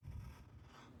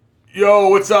Yo,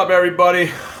 what's up, everybody?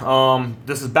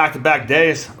 This is back-to-back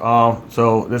days,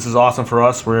 so this is awesome for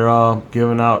us. We're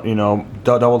giving out,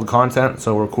 double the content,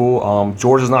 so we're cool.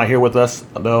 George is not here with us,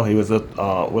 though. He was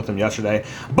with him yesterday.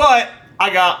 But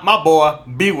I got my boy,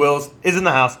 Bwillz, is in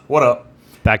the house. What up?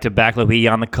 Back-to-back, Lee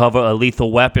on the cover of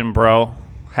Lethal Weapon, bro.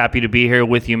 Happy to be here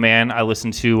with you, man. I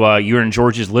listened to you and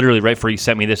George's literally right before you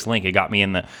sent me this link. It got me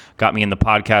in the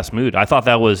podcast mood. I thought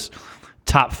that was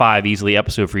top 5 easily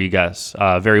episode for you guys.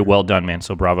 Very well done, man.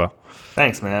 So bravo.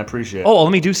 Thanks, man. I appreciate it. Oh,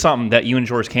 let me do something that you and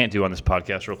George can't do on this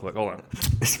podcast real quick. Hold on.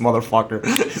 This motherfucker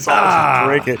is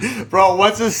always breaking. Bro,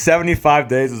 once this 75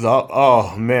 days is up,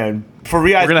 oh, man. For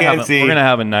you guys can't see. We're going to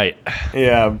have a night.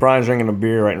 Yeah, Brian's drinking a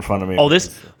beer right in front of me. Oh,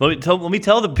 let me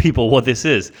tell the people what this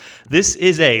is. This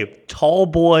is a tall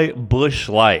boy Busch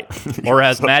Light, or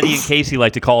as Maddie and Casey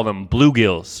like to call them,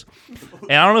 bluegills.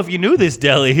 And I don't know if you knew this,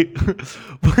 Delli,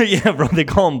 but yeah, bro, they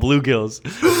call them bluegills.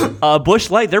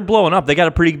 Busch Light, they're blowing up. They got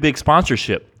a pretty big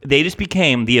sponsorship. They just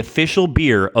became the official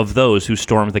beer of those who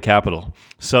stormed the Capitol.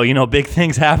 So, big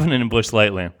things happening in Busch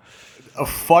Light land. A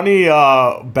funny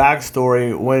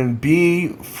backstory, when B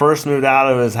first moved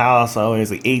out of his house, when he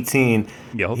was like 18,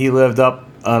 he lived up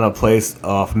on a place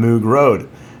off Moog Road.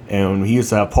 And he used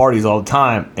to have parties all the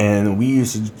time, and we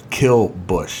used to kill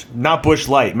Busch. Not Busch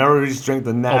Light. Remember we used to drink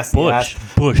the nasty Busch.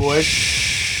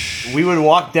 We would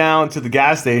walk down to the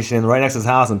gas station right next to his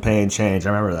house and pay in change. I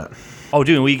remember that. Oh,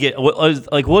 dude,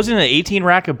 wasn't it an 18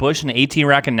 rack of Busch and an 18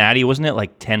 rack of Natty? Wasn't it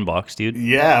like $10, dude?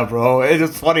 Yeah, bro. It's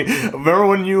just funny. Remember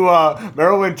when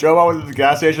Joe went to the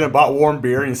gas station and bought warm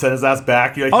beer and you sent his ass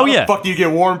back? You're like, how the fuck do you get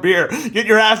warm beer? Get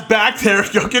your ass back there.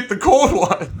 Go get the cold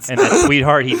ones. And that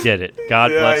sweetheart, he did it. God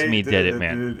bless him, he did it,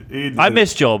 man. I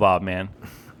miss Joe Bob, man.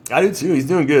 I do too. He's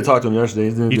doing good. I talked to him yesterday.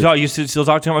 He's doing good. You still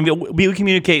talk to him? I mean, we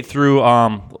communicate through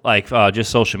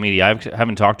just social media. I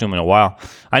haven't talked to him in a while.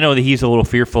 I know that he's a little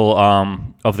fearful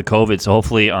of the COVID, so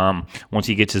hopefully once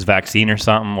he gets his vaccine or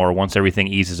something, or once everything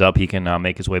eases up, he can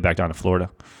make his way back down to Florida.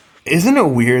 Isn't it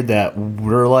weird that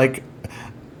we're like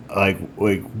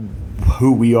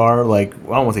who we are? Like, I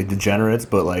don't want to say degenerates,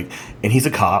 but and he's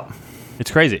a cop.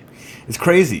 It's crazy. It's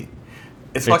crazy.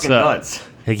 It's fucking nuts.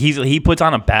 He puts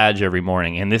on a badge every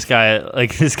morning, and this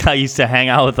guy used to hang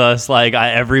out with us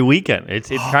every weekend. It's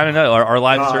kind of nuts. Our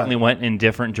lives certainly went in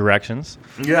different directions.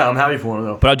 Yeah, I'm happy for him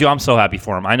though. But I'm so happy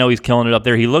for him. I know he's killing it up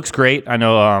there. He looks great. I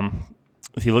know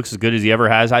he looks as good as he ever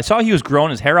has. I saw he was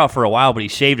growing his hair out for a while, but he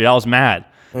shaved it. I was mad.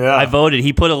 Yeah. I voted.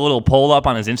 He put a little poll up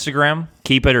on his Instagram: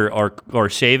 keep it or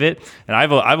shave it. And I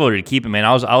voted to keep it, man.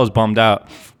 I was bummed out.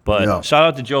 But shout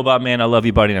out to Joe Bob, man. I love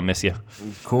you, buddy, and I miss you.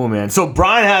 Cool, man. So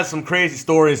Brian has some crazy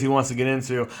stories he wants to get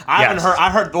into.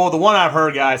 I heard the one I've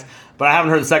heard, guys, but I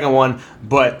haven't heard the second one.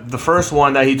 But the first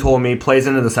one that he told me plays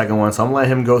into the second one, so I'm gonna let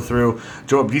him go through.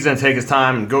 Joe, he's gonna take his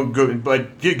time and go.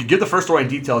 But get the first story in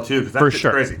detail too, because that's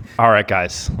crazy. All right,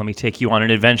 guys, let me take you on an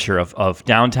adventure of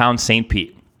downtown St.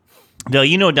 Pete. Now,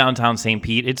 you know downtown St.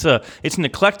 Pete. It's an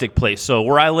eclectic place. So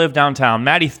where I live downtown,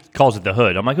 Maddie calls it the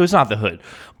hood. I'm like, it's not the hood.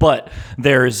 But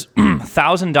there's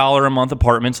 $1,000 a month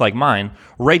apartments like mine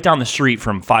right down the street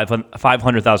from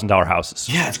 $500,000 houses.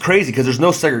 Yeah, it's crazy because there's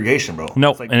no segregation, bro.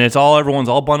 No, and everyone's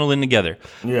all bundled in together.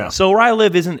 Yeah. So where I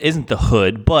live isn't the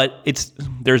hood, but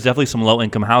there's definitely some low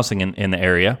income housing in the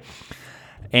area.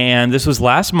 And this was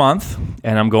last month,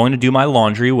 and I'm going to do my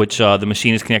laundry, which the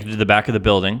machine is connected to the back of the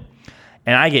building.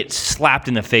 And I get slapped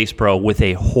in the face, bro, with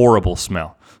a horrible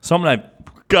smell. Something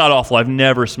god-awful I've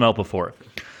never smelled before.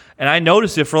 And I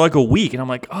noticed it for like a week, and I'm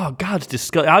like, oh, God, it's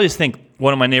disgusting. I just think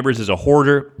one of my neighbors is a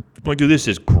hoarder. I'm like, dude, this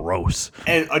is gross.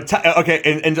 And and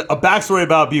a backstory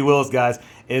about Bwillz, guys,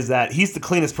 is that he's the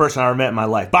cleanest person I ever met in my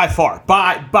life, by far.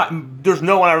 There's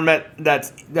no one I ever met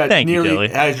that's nearly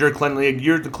as you're cleanly.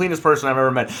 You're the cleanest person I've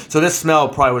ever met. So this smell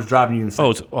probably was driving you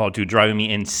insane. Dude, driving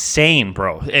me insane,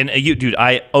 bro. And dude,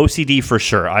 I OCD for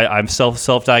sure. I'm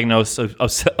self-diagnosed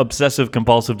obsessive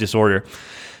compulsive disorder.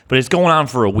 But it's going on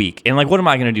for a week. And what am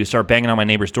I going to do? Start banging on my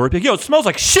neighbor's door? Be like, yo, it smells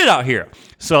like shit out here.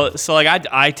 So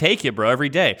I take it, bro, every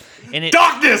day. And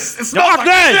darkness! It smells like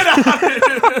shit out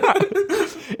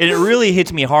here! And it really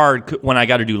hits me hard when I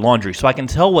got to do laundry. So I can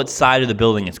tell what side of the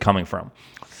building it's coming from.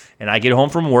 And I get home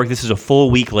from work. This is a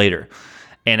full week later.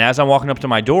 And as I'm walking up to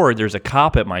my door, there's a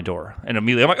cop at my door. And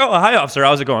immediately I'm like, oh, hi, officer.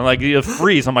 How's it going? You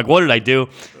freeze. I'm like, what did I do?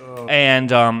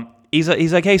 And he's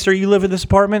like, hey, sir, you live in this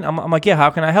apartment? I'm like, yeah,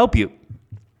 how can I help you?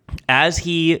 As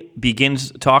he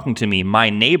begins talking to me, my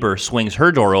neighbor swings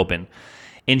her door open,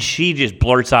 and she just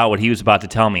blurts out what he was about to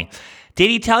tell me. Did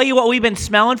he tell you what we've been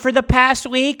smelling for the past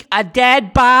week? A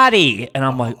dead body. And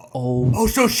I'm like, oh. Oh,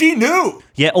 so she knew.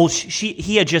 Yeah,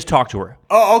 he had just talked to her.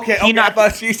 Oh, okay. He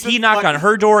knocked on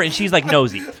her door, and she's like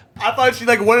nosy. I thought she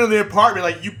like went in the apartment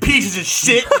like, you pieces of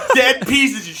shit, dead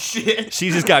pieces of shit. She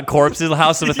just got corpses, a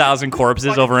house of 1,000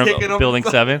 corpses over in building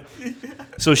 7.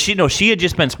 So she had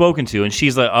just been spoken to, and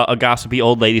she's a gossipy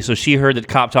old lady. So she heard the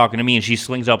cop talking to me, and she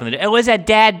slings up and it was a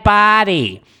dead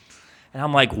body. And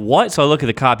I'm like, what? So I look at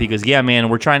the cop. He goes, yeah, man,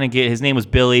 we're trying to get, his name was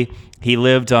Billy. He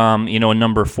lived, in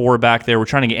number 4 back there. We're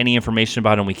trying to get any information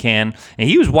about him we can. And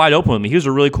he was wide open with me. He was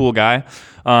a really cool guy.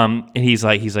 And he's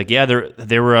like, yeah,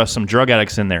 there were some drug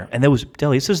addicts in there. And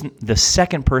this is the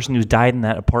second person who's died in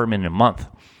that apartment in a month.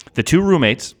 The 2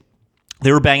 roommates,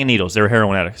 they were banging needles. They were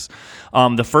heroin addicts.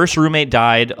 The first roommate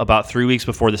died about 3 weeks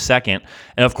before the second.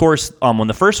 And of course, when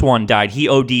the first one died, he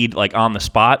OD'd like on the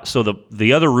spot. So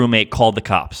the other roommate called the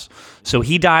cops. So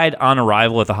he died on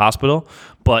arrival at the hospital,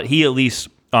 but he at least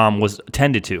was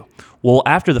attended to. Well,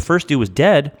 after the first dude was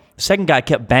dead, the second guy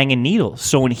kept banging needles.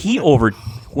 So when he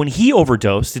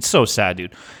overdosed, it's so sad,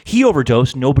 dude. He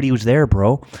overdosed, nobody was there,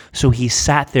 bro. So he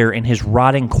sat there and his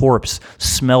rotting corpse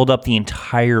smelled up the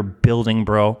entire building,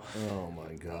 bro. Oh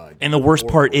my God. And the worst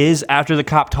part is, after the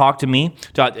cop talked to me,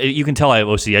 you can tell I have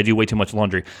OCD. I do way too much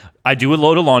laundry. I do a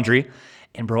load of laundry.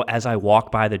 And, bro, as I walked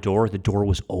by the door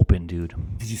was open, dude.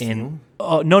 Did you see him?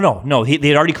 No. They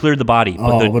had already cleared the body,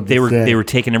 but they were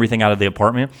taking everything out of the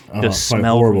apartment. The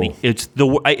smell from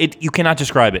you cannot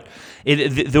describe it.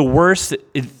 The worst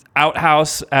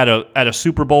outhouse at a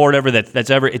Super Bowl or whatever that's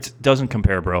ever. It doesn't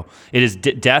compare, bro. It is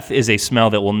death is a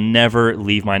smell that will never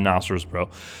leave my nostrils, bro.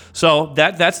 So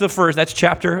that's the first. That's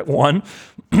chapter 1.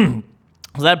 So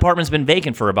that apartment's been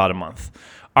vacant for about a month.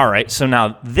 All right. So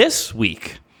now this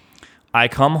week, I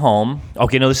come home.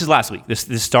 Okay, no, this is last week.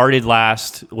 This started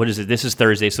last, what is it? This is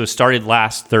Thursday, so it started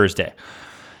last Thursday.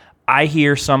 I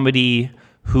hear somebody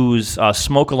whose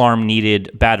smoke alarm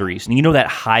needed batteries. And you know that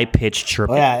high-pitched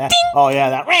chirping? Oh, yeah. Oh, yeah.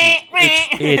 That.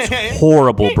 It's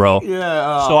horrible, bro.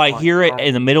 Yeah. So I hear it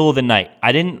in the middle of the night.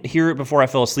 I didn't hear it before I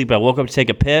fell asleep. I woke up to take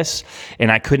a piss,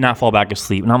 and I could not fall back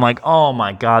asleep. And I'm like, oh,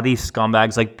 my God, these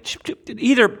scumbags. Like,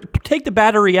 either take the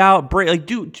battery out,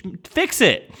 dude, fix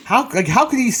it. How could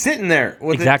he sit in there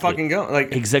with it fucking going?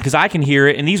 Like, exactly, because I can hear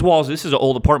it. And these walls, this is an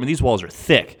old apartment. These walls are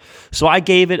thick. So I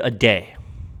gave it a day.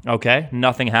 Okay,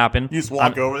 nothing happened. You just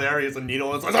walk over there, he has a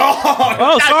needle, and it's like,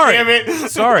 oh, sorry. Damn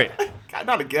it. Sorry. God,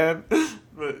 not again.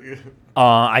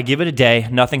 I give it a day,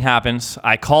 nothing happens.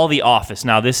 I call the office.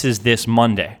 Now, this is this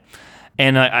Monday.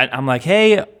 And I'm like,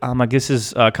 hey, this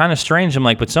is kind of strange. I'm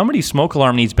like, but somebody's smoke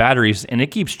alarm needs batteries, and it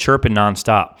keeps chirping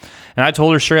nonstop. And I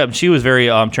told her straight up, and she was very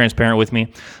transparent with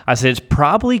me. I said, it's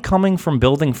probably coming from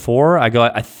building 4. I go,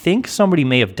 I think somebody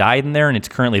may have died in there, and it's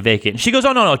currently vacant. And she goes,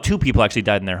 oh, no, 2 people actually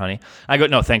died in there, honey. I go,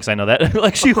 no, thanks, I know that.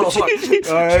 Like she was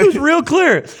real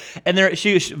clear. And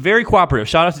she was very cooperative.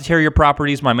 Shout out to Terrier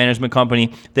Properties, my management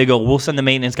company. They go, we'll send the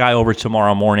maintenance guy over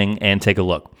tomorrow morning and take a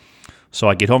look. So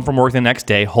I get home from work the next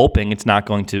day, hoping it's not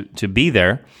going to be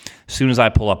there. As soon as I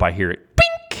pull up, I hear it.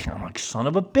 Bink! I'm like, son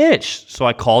of a bitch. So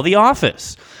I call the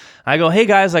office. I go, hey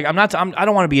guys, like I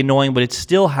don't want to be annoying, but it's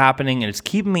still happening and it's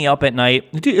keeping me up at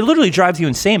night. Dude, it literally drives you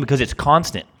insane because it's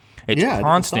constant. It's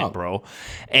constant, bro.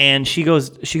 And she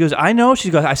goes, I know. She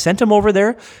goes, I sent him over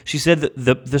there. She said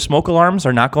that the smoke alarms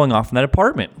are not going off in that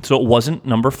apartment, so it wasn't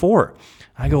number 4.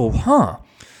 I go, huh?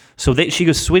 So she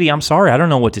goes, sweetie, I'm sorry, I don't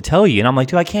know what to tell you. And I'm like,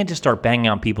 dude, I can't just start banging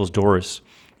on people's doors.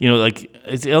 You know, like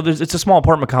it's a small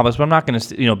apartment complex, but I'm not going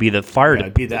to, be the fire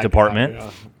department. Guy,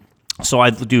 yeah. So I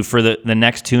do for the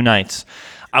next 2 nights.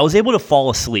 I was able to fall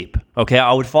asleep. Okay,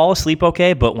 I would fall asleep.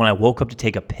 Okay, but when I woke up to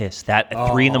take a piss, at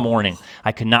 3 a.m,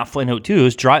 I could not fall. No, dude, it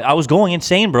was dry. I was going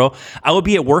insane, bro. I would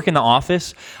be at work in the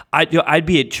office. I'd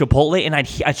be at Chipotle, and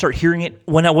I'd start hearing it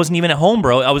when I wasn't even at home,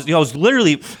 bro. I was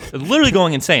literally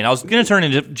going insane. I was gonna turn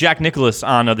into Jack Nicklaus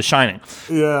on The Shining.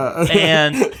 Yeah,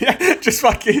 and just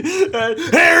fucking.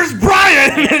 Here's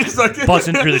Brian. Just like,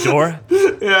 busting through the door.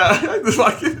 Yeah, just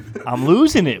fucking. I'm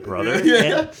losing it, brother. Yeah.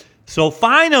 And so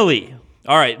finally.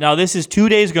 All right, now this is 2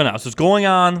 days ago now, so it's going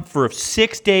on for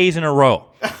 6 days in a row.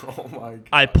 Oh, my God.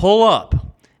 I pull up,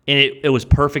 and it was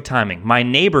perfect timing. My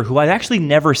neighbor, who I've actually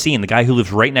never seen, the guy who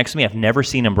lives right next to me, I've never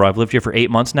seen him, bro. I've lived here for 8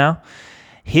 months now.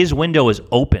 His window is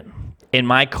open. In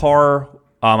my car,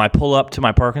 I pull up to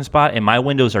my parking spot, and my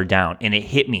windows are down, and it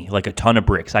hit me like a ton of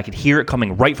bricks. I could hear it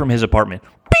coming right from his apartment.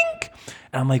 Bink!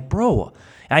 And I'm like, bro,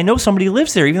 I know somebody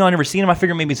lives there, even though I've never seen him. I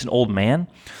figure maybe it's an old man.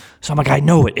 So I'm like, I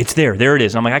know it. It's there. There it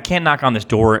is. And I'm like, I can't knock on this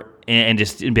door and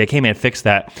just be like, hey, man, fix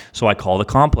that. So I call the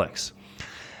complex.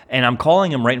 And I'm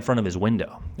calling him right in front of his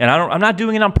window. And I'm not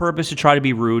doing it on purpose to try to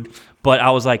be rude, but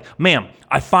I was like, ma'am,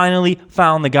 I finally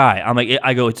found the guy. I'm like,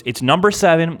 I go, it's number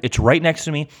 7. It's right next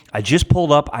to me. I just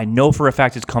pulled up. I know for a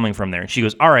fact it's coming from there. And she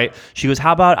goes, all right. She goes,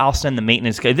 how about I'll send the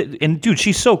maintenance guy? And dude,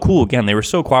 she's so cool. Again, they were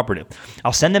so cooperative.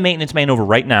 I'll send the maintenance man over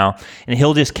right now, and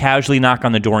he'll just casually knock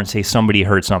on the door and say somebody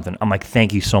heard something. I'm like,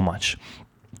 thank you so much.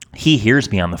 He hears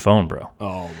me on the phone, bro.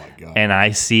 Oh, my God. And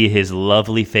I see his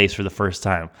lovely face for the first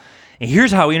time. And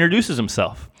here's how he introduces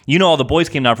himself. You know all the boys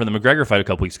came down for the McGregor fight a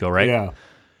couple weeks ago, right? Yeah.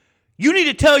 You need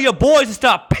to tell your boys to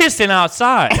stop pissing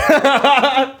outside.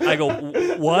 I go,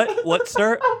 what? What,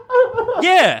 sir?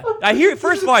 Yeah.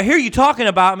 First of all, I hear you talking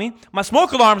about me. My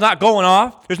smoke alarm's not going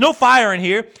off. There's no fire in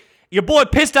here. Your boy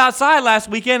pissed outside last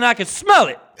weekend, and I could smell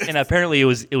it. And apparently it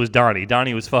was Donnie.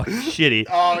 Donnie was fucking shitty.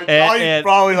 Oh, Donnie's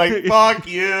probably like, fuck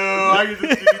you. I can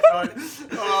just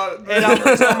do and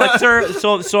I'm like,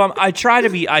 sir, I try to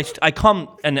be, I come,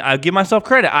 and I give myself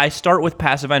credit. I start with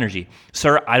passive energy.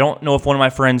 Sir, I don't know if one of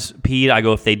my friends peed. I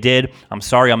go, if they did, I'm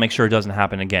sorry. I'll make sure it doesn't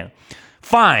happen again.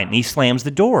 Fine. And he slams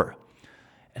the door.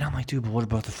 And I'm like, dude, but what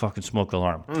about the fucking smoke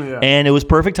alarm? Yeah. And it was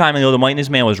perfect timing, though. The maintenance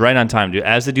man was right on time, dude.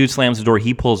 As the dude slams the door,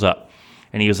 he pulls up.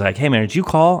 And he was like, hey, man, did you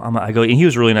call? I go, and he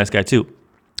was a really nice guy, too.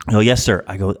 I go, yes, sir.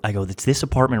 I go, it's this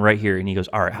apartment right here. And he goes,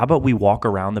 all right, how about we walk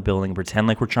around the building, pretend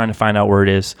like we're trying to find out where it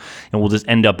is, and we'll just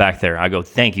end up back there. I go,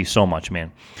 thank you so much,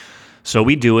 man. So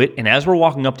we do it, and as we're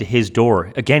walking up to his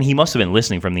door, again, he must have been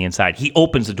listening from the inside. He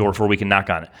opens the door before we can knock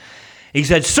on it. He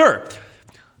said, sir,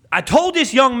 I told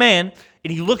this young man,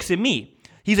 and he looks at me.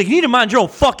 He's like, you need to mind your own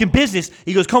fucking business.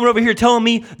 He goes, coming over here telling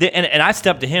me that, and I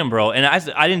stepped to him, bro. And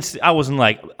I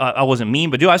wasn't mean,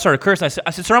 but dude, I started cursing.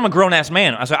 I said, sir, I'm a grown ass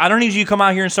man. I said, I don't need you to come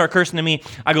out here and start cursing to me.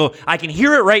 I go, I can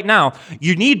hear it right now.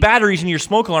 You need batteries in your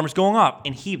smoke alarm. It's going off.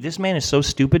 And this man is so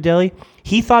stupid, Delli.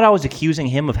 He thought I was accusing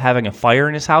him of having a fire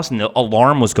in his house, and the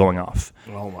alarm was going off.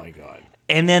 Oh my God.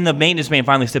 And then the maintenance man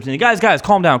finally steps in. Guys,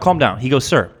 calm down. He goes,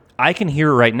 sir, I can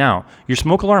hear it right now. Your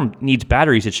smoke alarm needs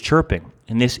batteries. It's chirping.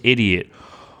 And this idiot,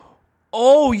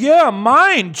 oh, yeah,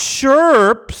 mine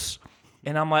chirps.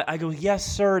 And I'm like, I go, yes,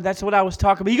 sir, that's what I was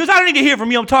talking about. He goes, I don't need to hear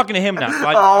from you. I'm talking to him now. So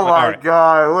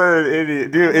God, what an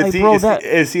idiot. Dude,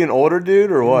 is he an older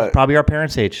dude or what? Probably our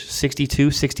parents' age, 62,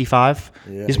 65.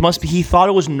 Yeah. He thought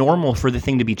it was normal for the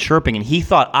thing to be chirping, and he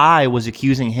thought I was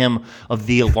accusing him of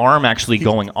the alarm actually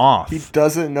going off. He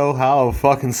doesn't know how a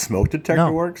fucking smoke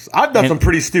detector works? I've done some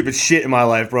pretty stupid shit in my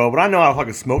life, bro, but I know how a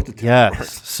fucking smoke detector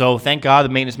works. So thank God the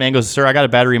maintenance man goes, sir, I got a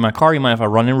battery in my car. You mind if I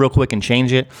run in real quick and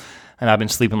change it? And I've been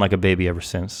sleeping like a baby ever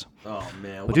since. Oh,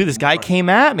 man. But dude, this guy came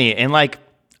at me. And like,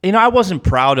 you know, I wasn't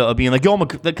proud of being like, yo,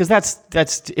 because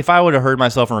that's if I would have heard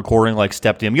myself in recording, like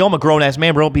stepped in, yo, I'm a grown-ass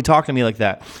man, bro, don't be talking to me like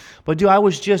that. But dude, I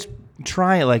was just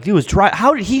trying, like,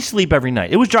 how did he sleep every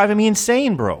night? It was driving me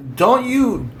insane, bro. Don't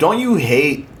you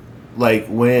hate, like,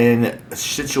 when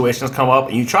situations come up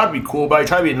and you try to be cool about it, you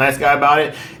try to be a nice guy about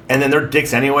it, and then they're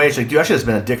dicks anyway? It's like, dude, I should have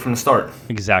been a dick from the start.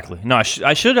 Exactly. No, I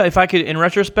should have, if I could, in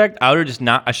retrospect, I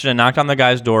should have knocked on the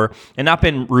guy's door and not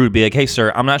been rude, be like, hey,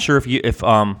 sir, I'm not sure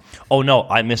oh no,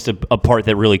 I missed a part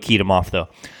that really keyed him off, though.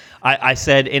 I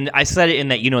said it in that,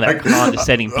 that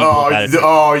condescending people attitude.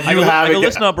 I go,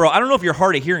 listen up, bro, I don't know if you're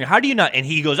hard of hearing. How do you not? And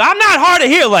he goes, I'm not hard of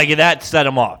hearing. Like, that set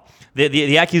him off.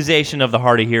 The accusation of the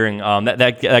hard of hearing,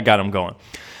 that got him going.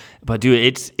 But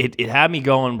dude, it had me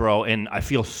going, bro, and I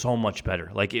feel so much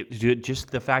better. Like, dude,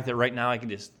 just the fact that right now I can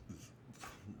just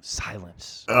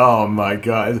silence. Oh my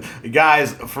God,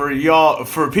 guys! For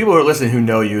people who are listening who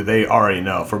know you, they already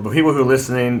know. For people who are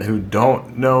listening who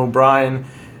don't know Brian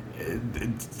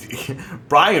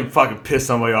can fucking piss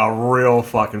somebody off real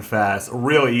fucking fast,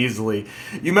 real easily.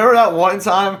 You remember that one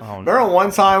time? Oh, no. Remember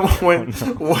one time when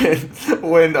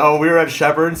we were at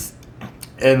Shepherd's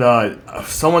and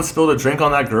someone spilled a drink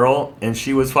on that girl and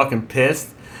she was fucking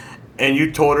pissed, and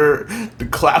you told her to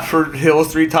clap her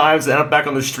heels 3 times and end up back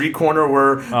on the street corner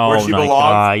where she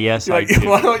belongs. Yes, I do.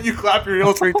 Why don't you clap your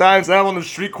heels 3 times and end up on the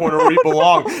street corner where you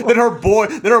belong?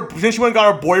 Then she went and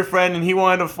got her boyfriend and he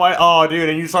wanted to fight. Oh, dude,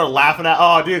 and you started laughing at.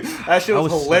 Oh, dude, that shit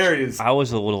was hilarious. I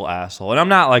was a little asshole, and I'm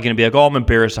not like gonna be like, oh, I'm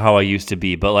embarrassed of how I used to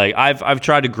be, but like I've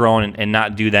tried to grow and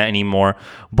not do that anymore.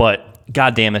 But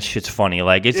goddamn, that shit's funny.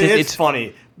 Like it's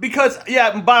funny. Because,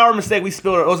 by our mistake, we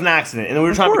spilled it. It was an accident. And we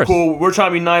were trying to be cool. We're trying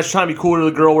to be nice. We're trying to be cool to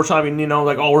the girl. We're trying to be,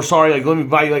 like, oh, we're sorry. Like, let me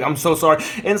buy you. Like, I'm so sorry.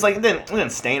 And it's like, it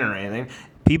didn't stain or anything.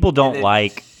 People don't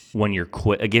like when you're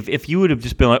quick. Like, if you would have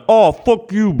just been like, oh,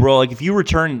 fuck you, bro. Like, if you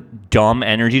return dumb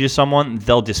energy to someone,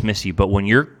 they'll dismiss you. But when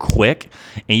you're quick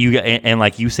and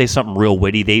like, you say something real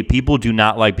witty, people do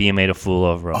not like being made a fool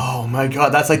of, bro. Oh, my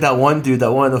God. That's like that one dude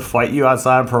that wanted to fight you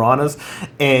outside of Piranhas.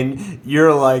 And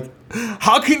you're like,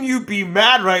 how can you be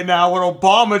mad right now when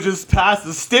Obama just passed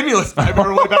the stimulus way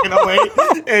back in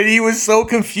 08? And he was so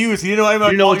confused. He didn't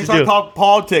know anything about he talk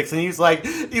politics, and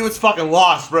he was fucking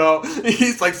lost, bro.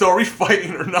 He's like, so are we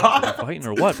fighting or not? Fighting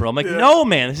or what, bro? I'm like, no,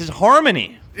 man, this is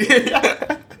harmony.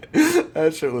 Yeah.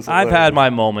 That shit was hilarious. I've had my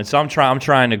moments. So I'm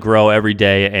trying to grow every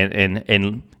day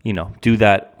and do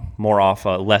that more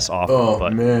less often. Oh,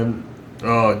 man.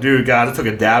 Oh, dude, guys, I took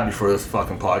a dab before this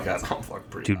fucking podcast. I'm fucking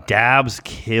pretty high. Dabs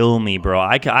kill me, bro.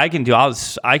 I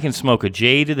can smoke a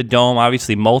J to the dome,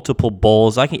 obviously multiple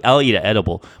bowls. I'll eat an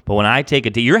edible. But when I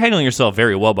take you're handling yourself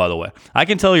very well, by the way. I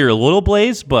can tell you're a little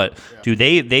blazed, but dude,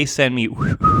 they send me.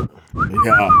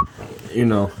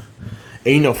 Yeah,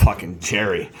 ain't no fucking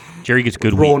Jerry. Jerry gets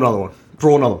good weed. Roll another one.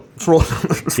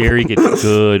 Jerry gets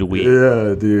good weed.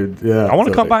 Yeah, dude. Yeah. I want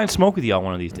to come by and smoke with you on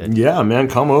one of these days. Yeah, man.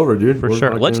 Come over, dude. For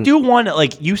sure. Let's do one,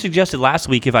 like you suggested last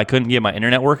week if I couldn't get my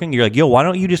internet working. You're like, yo, why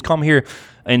don't you just come here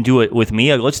and do it with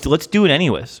me? Let's do it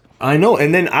anyways. I know.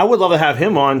 And then I would love to have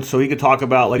him on so he could talk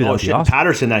about like all the shit in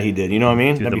Patterson that he did. You know what I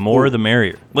mean? Dude, the more the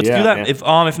merrier. Let's do that.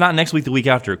 Man. If not next week, the week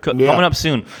after. Coming up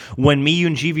soon. When me, you,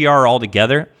 and GVR are all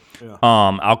together. Yeah.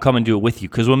 I'll come and do it with you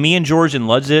because when me and George and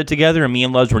Luds did it together, and me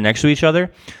and Luds were next to each other,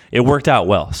 it worked out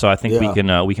well. So I think we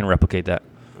can replicate that.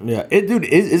 Yeah, dude,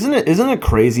 isn't it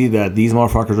crazy that these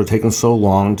motherfuckers are taking so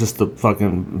long just to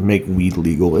fucking make weed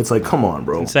legal? It's like, come on,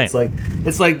 bro. It's insane.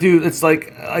 It's like, dude, it's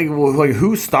like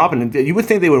who's stopping it? You would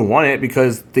think they would want it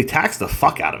because they tax the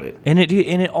fuck out of it. And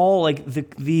it all like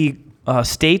the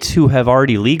states who have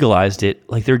already legalized it,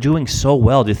 like they're doing so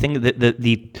well. The thing that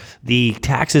the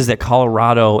taxes that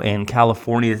Colorado and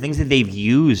California, the things that they've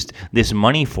used this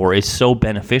money for, is so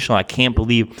beneficial. I can't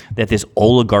believe that this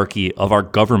oligarchy of our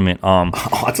government,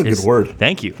 that's a good word.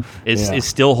 Thank you. Is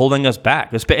still holding us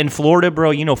back. In Florida,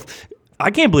 bro, I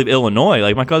can't believe Illinois.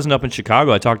 Like my cousin up in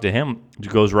Chicago, I talked to him. He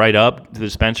goes right up to the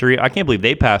dispensary. I can't believe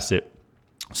they passed it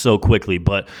so quickly,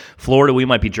 but Florida, we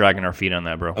might be dragging our feet on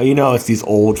that, bro. It's these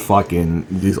old heads,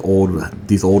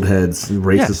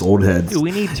 racist old heads. Dude,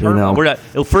 we need term. We're not.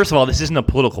 First of all, this isn't a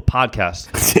political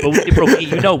podcast,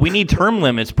 but we need term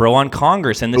limits, bro, on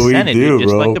Congress and the Senate, dude,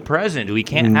 just like the president. We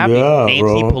can't have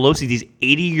Nancy Pelosi, these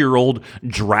 80-year-old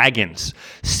dragons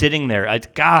sitting there.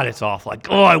 God, it's awful. Like,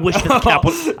 I wish the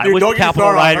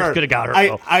Capitol rioters could have got her.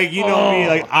 Me,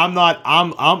 like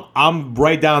I'm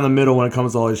right down the middle when it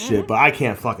comes to all this shit, but I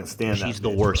can't fucking stand that. She's the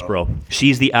worst, bro.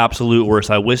 She's the absolute worst.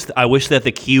 I wish that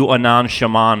the QAnon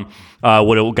shaman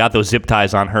would have got those zip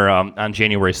ties on her on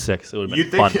January 6th. It would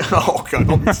have been fun. Oh god,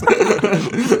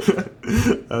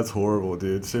 that's horrible,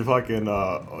 dude. So fucking.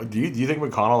 Do you think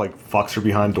McConnell like fucks her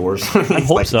behind doors? I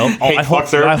hope so. I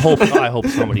hope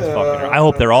somebody's fucking her. I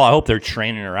hope they're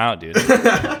training her out, dude.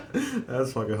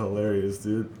 That's fucking hilarious,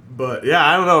 dude. But yeah,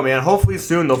 I don't know, man. Hopefully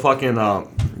soon they'll fucking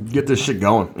get this shit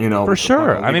going. For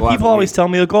sure. I mean, people always tell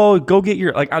me, like, go get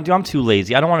your I'm too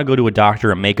lazy. I don't want to go to a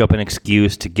doctor and make up an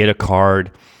excuse to get a card.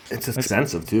 It's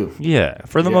expensive too. Yeah,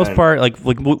 for the most part, like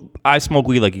I smoke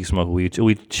weed like you smoke weed.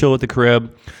 We chill at the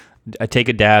crib. I take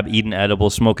a dab, eat an edible,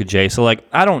 smoke a J. So like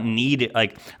I don't need it.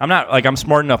 Like I'm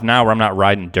smart enough now where I'm not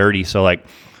riding dirty. So like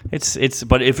it's.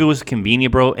 But if it was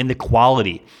convenient, bro, and the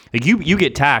quality, like you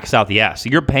get taxed out the ass. So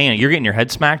you're getting your head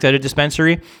smacked at a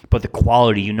dispensary, but the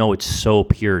quality, it's so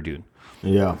pure, dude.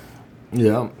 Yeah.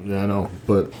 Yeah, I know,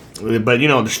 but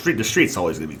the streets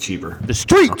always gonna be cheaper. The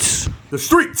streets.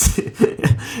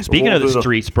 Speaking of the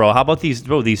streets, bro, how about these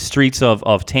streets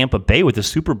of Tampa Bay with the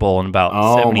Super Bowl in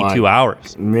about 72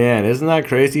 hours? Man, isn't that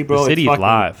crazy, bro? The city is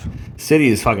live. City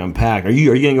is fucking packed. Are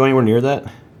you gonna go anywhere near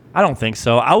that? I don't think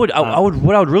so. I would.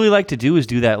 What I would really like to do is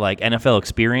do that like NFL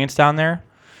experience down there.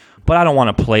 But I don't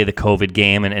want to play the COVID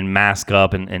game and mask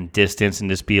up and distance and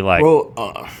just be like. Bro,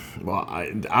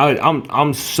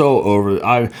 I'm so over it.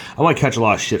 I might catch a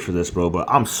lot of shit for this, bro. But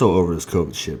I'm so over this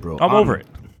COVID shit, bro. I'm over it.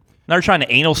 Now they're trying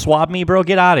to anal swab me, bro.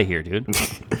 Get out of here, dude.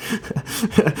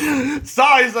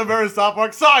 Sorry, sir, very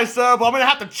soft. Sorry, sir, but I'm gonna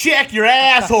have to check your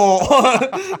asshole.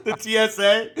 The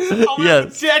TSA. I'm gonna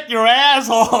have to check your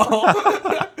asshole.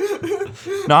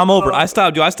 No, I'm over it. I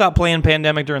stopped playing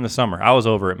Pandemic during the summer. I was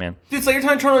over it, man. Dude, it's like you're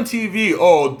trying to turn on TV.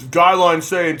 Oh, guidelines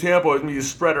say in Tampa is me a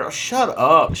spreader. Shut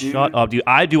up, dude. Shut up, dude.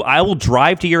 I will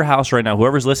drive to your house right now,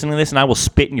 whoever's listening to this, and I will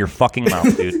spit in your fucking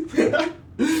mouth, dude.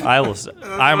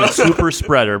 I'm a super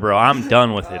spreader, bro. I'm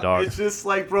done with it, dog. It's just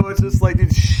like, bro,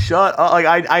 dude, shut up.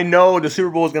 Like, I know the Super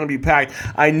Bowl is going to be packed.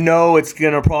 I know it's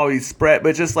going to probably spread, but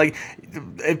it's just like,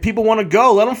 if people want to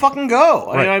go, let them fucking go.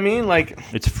 Right. You know what I mean? Like,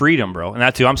 it's freedom, bro. And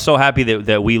that too, I'm so happy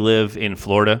that we live in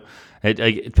Florida.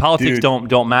 Politics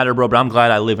don't matter, bro, but I'm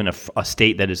glad I live in a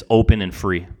state that is open and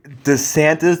free.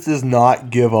 DeSantis does not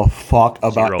give a fuck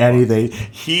about anything.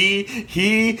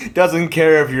 He doesn't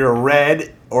care if you're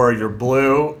red or you're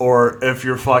blue or if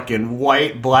you're fucking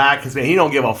white, black. He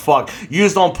don't give a fuck. You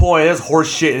just don't pull in his horse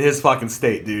shit in his fucking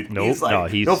state, dude. Nope. He's like,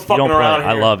 no, no fucking around here.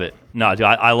 I love it. No, dude,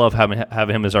 I love having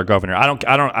him as our governor. I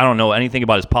don't know anything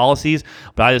about his policies,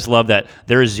 but I just love that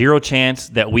there is zero chance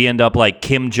that we end up like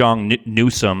Kim Jong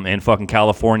Newsom in fucking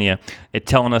California,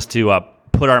 telling us to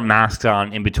put our masks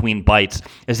on in between bites,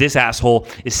 as this asshole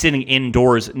is sitting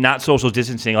indoors, not social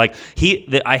distancing. Like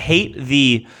I hate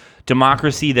the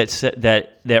democracy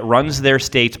that runs their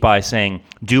states by saying,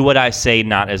 "Do what I say,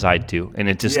 not as I do," and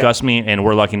it disgusts me. And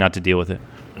we're lucky not to deal with it.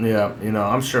 Yeah,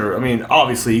 I'm sure. I mean,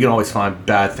 obviously, you can always find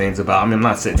bad things about him. I'm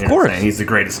not sitting here saying he's the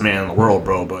greatest man in the world,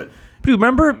 bro. But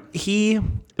remember, it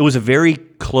was a very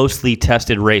closely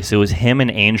tested race. It was him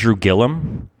and Andrew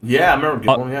Gillum. Yeah, I remember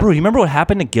Gillum. Bro, you remember what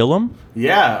happened to Gillum?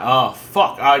 Yeah.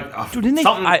 Fuck. Dude, didn't they?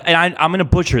 I'm gonna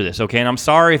butcher this, okay? And I'm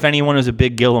sorry if anyone is a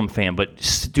big Gillum fan,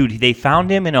 but dude, they found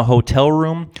him in a hotel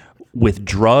room with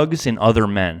drugs and other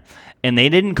men, and they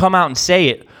didn't come out and say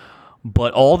it.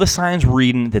 But all the signs were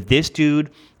reading that this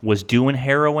dude was doing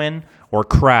heroin or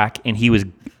crack, and he's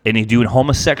doing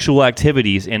homosexual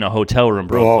activities in a hotel room,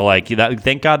 bro. So like,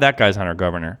 thank God that guy's not our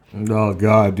governor. Oh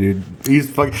God, dude,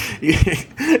 he's fucking.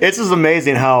 It's just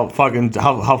amazing how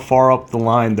far up the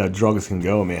line that drugs can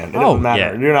go, man. It doesn't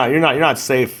matter. Yeah. You're not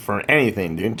safe for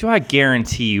anything, dude. Do I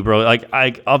guarantee you, bro? Like,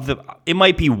 it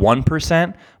might be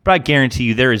 1%. But I guarantee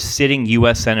you there is sitting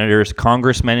U.S. senators,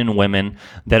 congressmen, and women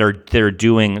that are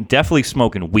doing, definitely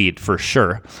smoking weed for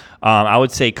sure. I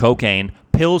would say cocaine,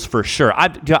 pills for sure.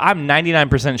 I'm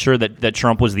 99% sure that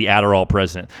Trump was the Adderall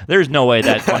president. There's no way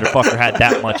that motherfucker had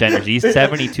that much energy. He's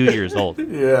 72 years old.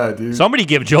 Yeah, dude. Somebody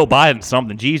give Joe Biden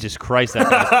something. Jesus Christ, that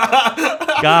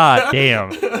guy. God damn.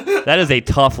 That is a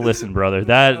tough listen, brother.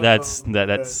 That's tough.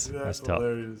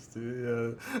 Hilarious,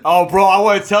 dude. Yeah. Oh, bro, I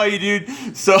want to tell you,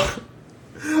 dude. So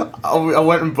I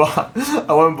went and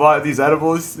bought these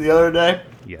edibles the other day.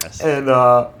 Yes. And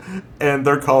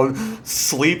they're called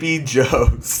Sleepy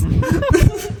Joes.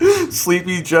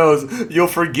 Sleepy Joes. You'll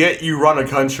forget you run a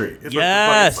country. It's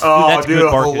yes. Like,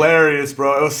 dude, hilarious,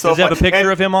 bro. It was so. Does it have a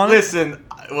picture of him on it? Listen.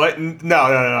 What?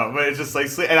 No. But it's just like,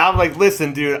 and I'm like,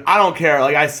 listen, dude, I don't care.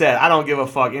 Like I said, I don't give a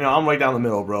fuck. I'm right down the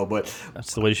middle, bro. But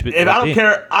that's the way you should be. If I don't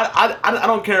care, I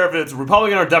don't care if it's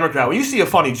Republican or Democrat. When you see a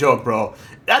funny joke, bro,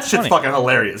 that shit's fucking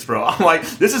hilarious, bro. I'm like,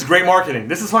 this is great marketing.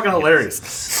 This is fucking hilarious.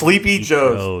 Sleepy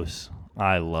Joes.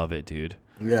 I love it, dude.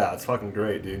 Yeah, it's fucking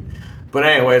great, dude. But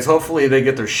anyways, hopefully they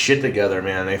get their shit together,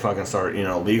 man. They fucking start,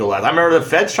 legalize. I remember the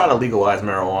feds try to legalize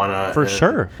marijuana. For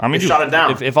sure. I mean, they shut it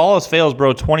down. If all else fails,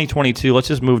 bro, 2022, let's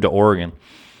just move to Oregon.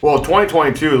 Well,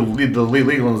 2022, the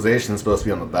legalization is supposed to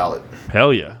be on the ballot.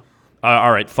 Hell yeah.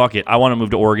 All right, fuck it. I want to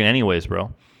move to Oregon anyways,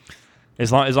 bro.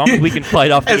 As long as we can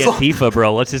fight off the Antifa,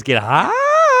 bro, let's just get high.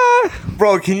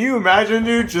 Bro, can you imagine,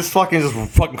 dude? Just fucking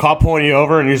cop pulling you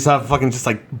over and you just have fucking just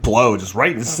like blow, just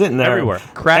sitting there everywhere.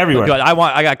 Crack everywhere.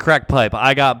 I got crack pipe.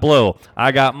 I got blow.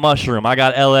 I got mushroom. I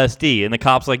got LSD. And the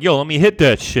cop's like, yo, let me hit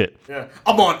that shit. Yeah,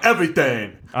 I'm on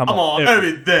everything. I'm on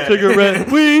everything.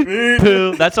 Cigarette, weed,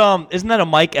 pill. That's isn't that a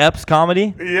Mike Epps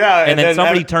comedy? Yeah, and then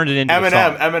somebody turned it into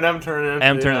Eminem turned it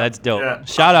into. That's dope. Yeah.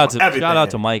 Shout out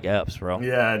to Mike Epps, bro.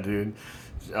 Yeah, dude.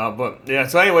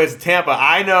 So anyways, Tampa,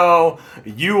 I know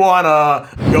you want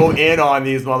to go in on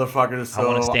these motherfuckers. So. I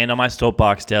want to stand on my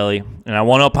soapbox, Delli, and I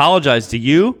want to apologize to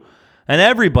you and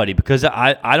everybody because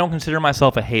I don't consider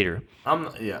myself a hater.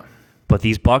 Yeah. But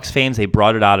these Bucks fans, they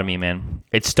brought it out of me, man.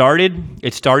 It started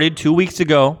 2 weeks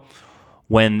ago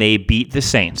when they beat the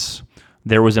Saints.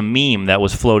 There was a meme that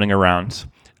was floating around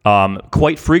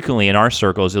quite frequently in our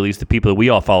circles, at least the people that we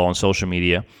all follow on social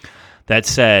media, that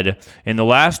said, in the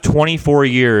last 24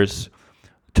 years,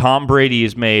 Tom Brady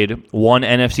has made one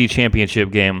NFC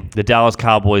championship game. The Dallas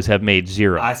Cowboys have made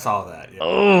 0. I saw that. Yeah.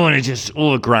 Oh, and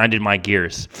it grinded my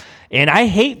gears. And I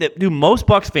hate that, dude, most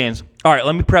Bucks fans... All right,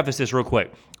 let me preface this real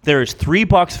quick. There's 3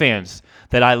 Bucks fans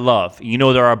that I love. You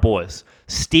know they're our boys.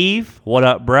 Steve, what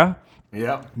up, bruh?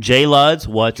 Yep. Jay Luds,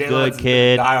 what's good,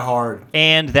 kid? Die hard.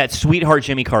 And that sweetheart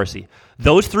Jimmy Carsey.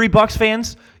 Those 3 Bucks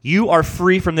fans, you are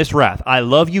free from this wrath. I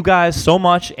love you guys so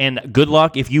much, and good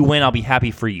luck. If you win, I'll be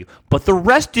happy for you. But the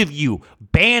rest of you,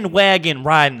 bandwagon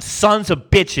riding sons of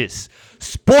bitches,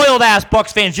 spoiled ass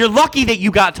Bucks fans, you're lucky that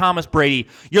you got Thomas Brady.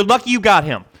 You're lucky you got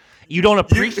him. You don't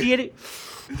appreciate it?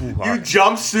 You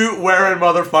jumpsuit wearing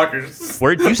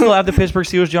motherfuckers. Do you still have the Pittsburgh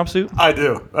Steelers jumpsuit? I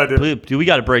do. Dude, we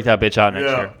got to break that bitch out next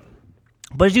year.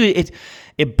 But dude,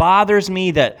 it bothers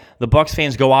me that the Bucs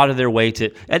fans go out of their way to,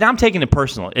 and I'm taking it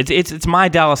personal. It's my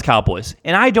Dallas Cowboys,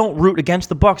 and I don't root against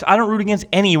the Bucs. I don't root against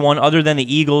anyone other than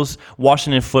the Eagles,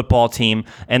 Washington football team,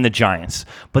 and the Giants.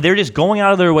 But they're just going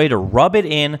out of their way to rub it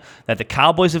in that the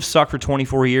Cowboys have sucked for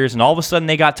 24 years, and all of a sudden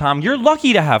they got Tom. You're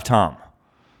lucky to have Tom.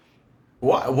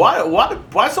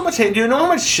 Why so much hate? Do you know how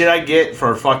much shit I get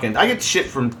for fucking? I get shit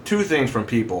from two things from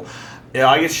people. Yeah,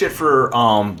 I get shit for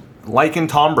liking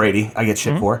Tom Brady. I get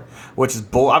shit for, which is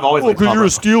bull. I've always liked Tom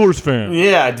because you're a Steelers fan.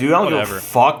 Yeah, dude. I don't give a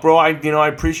fuck, bro. I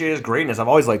appreciate his greatness. I've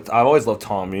always loved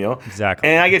Tom. Exactly.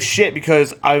 And I get shit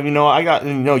because I got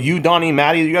you, Donnie,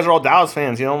 Maddie. You guys are all Dallas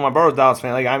fans. My brother's Dallas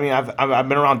fan. Like, I mean, I've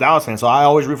been around Dallas fans, so I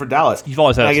always root for Dallas. You've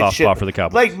always had a soft spot for the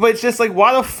Cowboys. Like, but it's just like,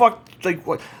 why the fuck? Like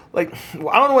what? Like,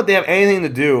 I don't know what they have anything to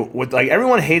do with, like,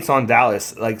 everyone hates on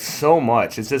Dallas, like, so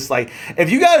much. It's just, like,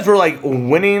 if you guys were, like,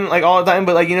 winning, like, all the time,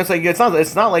 but, like, it's like,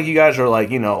 it's not like you guys are,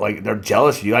 like, like, they're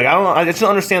jealous of you. Like, I don't know. I just don't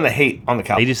understand the hate on the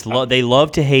Cowboys. They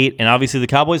love to hate, and obviously the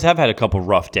Cowboys have had a couple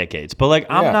rough decades. But, like,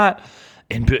 I'm not,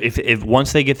 and if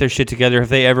once they get their shit together, if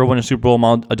they ever win a Super Bowl in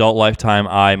my adult lifetime,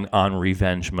 I'm on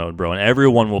revenge mode, bro. And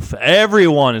everyone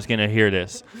is going to hear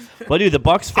this. But, dude, the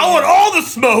Bucs fans, I want all the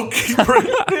smoke!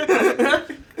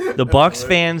 The Bucs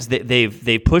fans,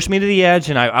 they've pushed me to the edge,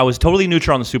 and I was totally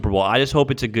neutral on the Super Bowl. I just hope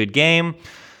it's a good game.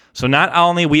 So not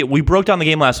only we broke down the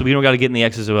game last week, we don't got to get in the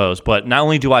X's and O's, but not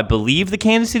only do I believe the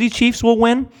Kansas City Chiefs will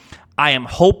win, I am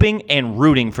hoping and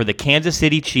rooting for the Kansas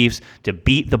City Chiefs to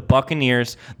beat the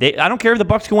Buccaneers. I don't care if the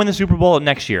Bucs can win the Super Bowl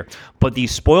next year, but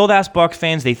these spoiled-ass Bucs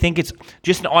fans, they think it's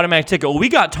just an automatic ticket. Oh, we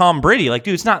got Tom Brady. Like,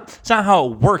 dude, it's not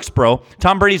how it works, bro.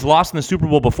 Tom Brady's lost in the Super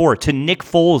Bowl before to Nick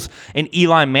Foles and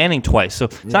Eli Manning twice. So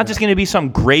it's not just going to be some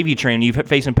gravy train you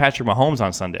facing Patrick Mahomes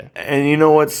on Sunday. And you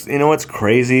know what's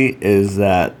crazy is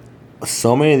that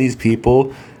so many of these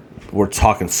people were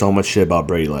talking so much shit about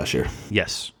Brady last year.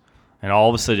 Yes. And all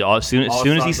of a sudden, as soon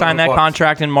as he signed that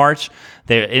contract in March,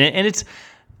 and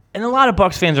a lot of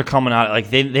Bucs fans are coming out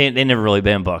like they never really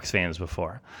been Bucs fans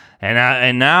before,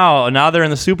 and now they're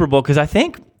in the Super Bowl because I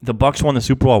think the Bucs won the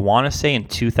Super Bowl. I want to say in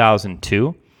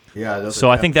 2002. Yeah. So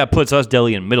I think that puts us,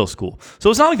 Delli, in middle school. So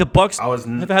it's not like the Bucs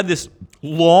have had this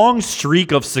long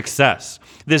streak of success,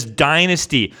 this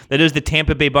dynasty that is the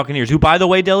Tampa Bay Buccaneers, who, by the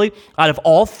way, Delli, out of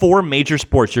all four major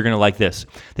sports, you're going to like this.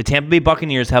 The Tampa Bay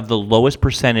Buccaneers have the lowest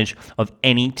percentage of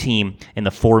any team in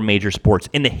the four major sports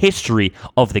in the history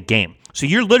of the game. So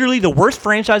you're literally the worst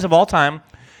franchise of all time.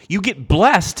 You get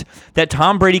blessed that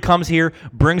Tom Brady comes here,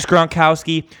 brings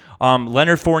Gronkowski,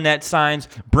 Leonard Fournette signs,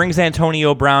 brings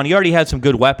Antonio Brown. He already had some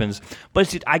good weapons.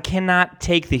 But I cannot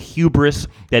take the hubris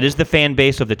that is the fan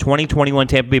base of the 2021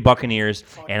 Tampa Bay Buccaneers,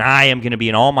 and I am going to be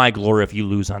in all my glory if you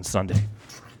lose on Sunday.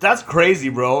 That's crazy,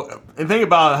 bro. And think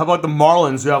about how about the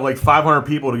Marlins who have like 500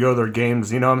 people to go to their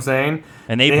games, you know what I'm saying?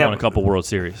 And they've won a couple World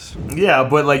Series. Yeah,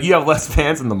 but like you have less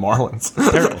fans than the Marlins.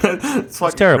 Terrible. It's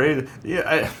terrible. Crazy.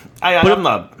 Yeah, I'm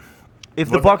not. If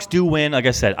the Bucs do win, like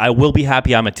I said, I will be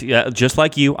happy. I'm just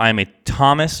like you. I am a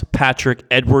Thomas Patrick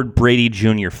Edward Brady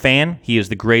Jr. fan. He is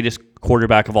the greatest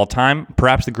quarterback of all time,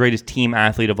 perhaps the greatest team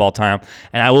athlete of all time,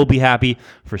 and I will be happy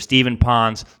for Stephen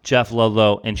Pons, Jeff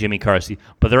Ludlow, and Jimmy Carsey.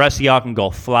 But the rest of y'all can go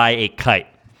fly a kite.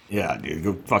 Yeah, dude,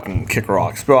 go fucking kick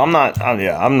rocks, bro. I'm not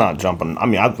jumping. I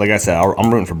mean, like I said, I'm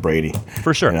rooting for Brady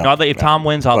for sure. You know? If Tom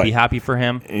wins, I'll be happy for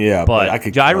him. Yeah, but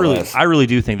I really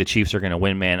do think the Chiefs are going to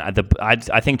win, man. I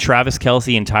think Travis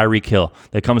Kelce and Tyreek Hill.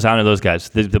 That comes down to those guys.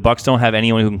 The Bucs don't have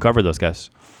anyone who can cover those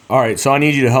guys. All right, so I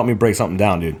need you to help me break something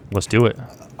down, dude. Let's do it.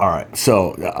 All right,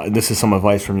 so this is some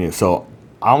advice from you. So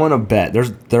I'm gonna bet. There's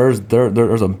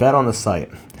a bet on the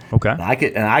site. Okay. And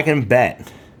I can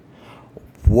bet.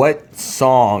 What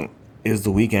song is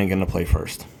The Weeknd going to play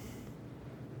first?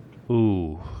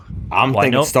 Ooh. I'm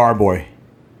thinking Starboy. You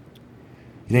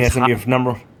think that's going to be a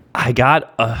number? I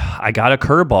got a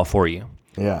curveball for you.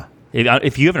 Yeah.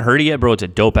 If you haven't heard it yet, bro, it's a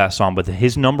dope-ass song. But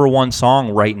his number one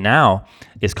song right now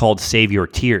is called Save Your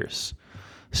Tears.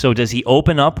 So does he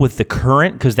open up with the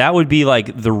current? Because that would be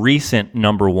like the recent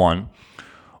number one.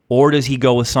 Or does he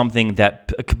go with something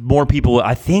that more people...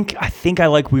 I think I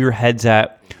like where your head's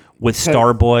at with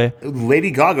Starboy.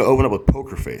 Lady Gaga opened up with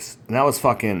Poker Face, and that was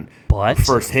fucking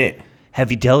first hit.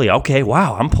 Heavy Delli. Okay,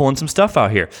 wow, I'm pulling some stuff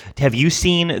out here. Have you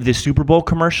seen the Super Bowl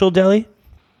commercial, Delli?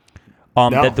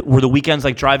 No. Where the Weeknd's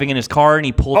like driving in his car and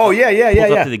he pulls up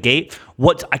to the gate.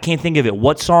 I can't think of it.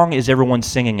 What song is everyone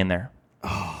singing in there?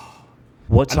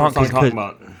 What song? I know what I'm talking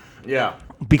about. Yeah.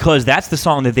 Because that's the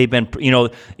song that they've been,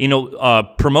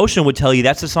 promotion would tell you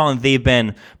that's the song that they've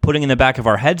been putting in the back of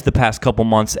our heads the past couple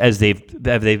months as they've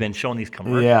been showing these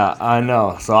commercials. Yeah, I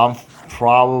know. So I'm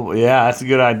probably, that's a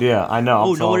good idea. I know.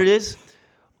 Oh, know what it is?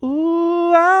 Ooh,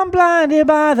 Ooh, I'm blinded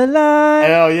by the light.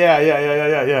 Oh,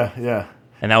 yeah.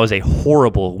 And that was a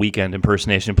horrible Weekend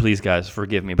impersonation. Please, guys,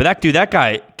 forgive me. But that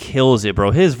guy kills it,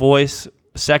 bro. His voice,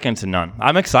 second to none.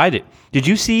 I'm excited. Did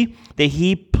you see that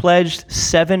he pledged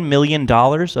 $7 million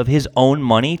of his own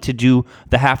money to do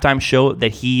the halftime show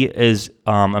that he is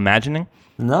imagining?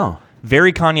 No.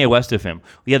 Very Kanye West of him.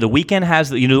 Yeah, the Weeknd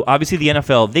has, obviously the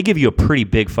NFL, they give you a pretty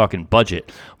big fucking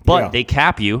budget, but they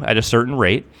cap you at a certain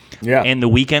rate. Yeah. And the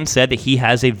Weeknd said that he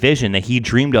has a vision that he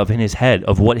dreamed of in his head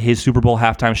of what his Super Bowl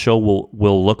halftime show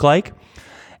will look like.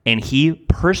 And he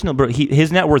personally,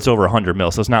 his net worth's over 100 mil,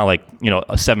 so it's not like,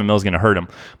 a 7 mil is going to hurt him.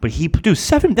 But he produced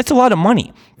that's a lot of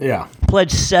money. Yeah.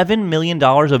 Pledged $7 million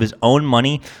of his own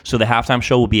money so the halftime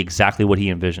show will be exactly what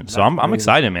he envisioned. So I'm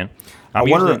excited, man. I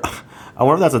wonder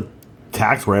if that's a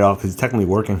tax write-off because he's technically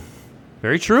working.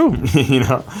 Very true.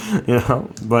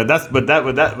 But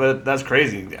that's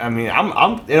crazy. I mean,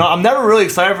 I'm never really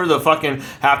excited for the fucking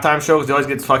halftime show because they always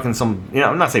get fucking some,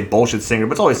 I'm not saying bullshit singer,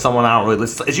 but it's always someone I don't really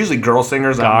listen. It's usually girl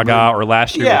singers. Gaga or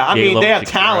last year. Yeah, I mean, they have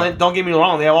talent. Don't get me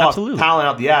wrong, they have all talent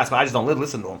out the ass, but I just don't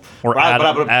listen to them. Or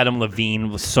Adam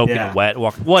Levine was soaking wet.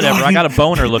 Whatever. I got a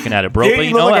boner looking at it, bro. But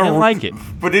I didn't like it.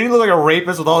 But didn't he look like a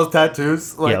rapist with all his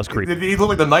tattoos? Yeah, it was creepy. He looked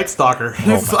like the Night Stalker.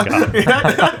 Oh my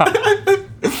God.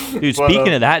 Dude,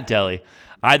 speaking of that, Delli,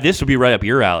 this would be right up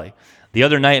your alley. The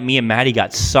other night, me and Maddie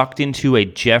got sucked into a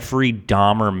Jeffrey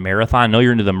Dahmer marathon. I know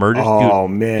you're into the murders. Oh,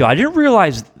 man. Dude, I didn't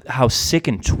realize how sick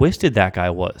and twisted that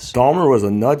guy was. Dahmer was a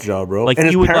nut job, bro. Like, and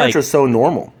his parents are so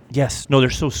normal. Yes. No,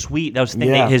 they're so sweet. That was the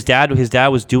thing. His dad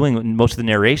was doing most of the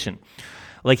narration.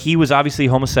 Like, he was obviously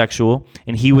homosexual,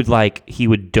 and he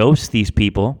would dose these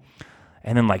people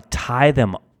and then, like, tie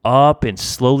them up and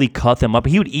slowly cut them up.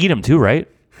 He would eat them, too, right?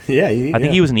 Yeah, I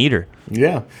think he was an eater.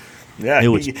 Yeah,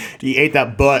 he ate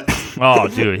that butt. Oh,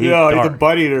 dude, he's a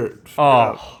butt eater.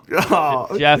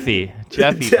 Jeffy,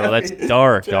 bro, that's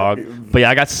dark, dog. But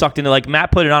yeah, I got sucked into, like,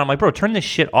 Matt put it on. I'm like, bro, turn this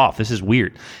shit off. This is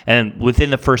weird. And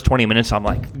within the first 20 minutes, I'm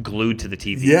like glued to the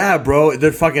TV. Yeah, bro,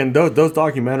 they're fucking those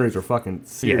documentaries are fucking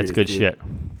serious. Yeah, it's good shit.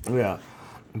 Yeah,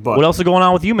 but what else is going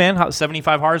on with you, man?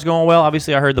 75 Hard is going well.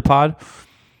 Obviously, I heard the pod.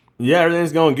 Yeah,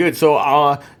 everything's going good. So,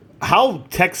 how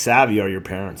tech savvy are your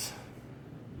parents?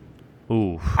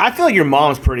 Ooh, I feel like your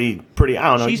mom's pretty. I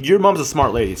don't know. Your mom's a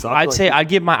smart lady, so I'd say I'd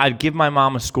give my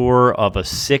mom a score of a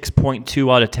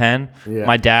 6.2 out of 10. Yeah.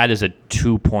 My dad is a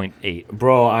 2.8.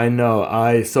 Bro, I know.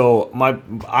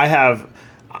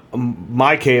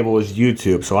 My cable is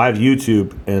YouTube, so I have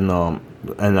YouTube and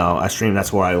I stream.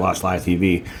 That's where I watch live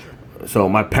TV. So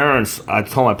I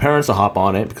told my parents to hop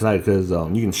on it because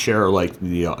you can share like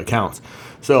the accounts.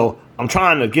 So I'm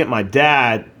trying to get my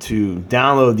dad to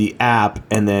download the app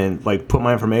and then like put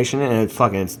my information in, and it's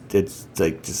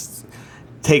like just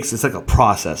takes. It's like a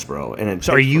process, bro. And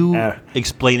so are you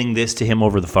explaining this to him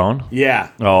over the phone?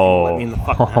 Yeah. Oh. I mean, the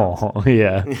fucking house.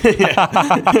 Yeah.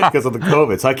 Because of the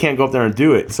COVID, so I can't go up there and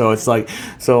do it. So it's like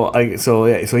so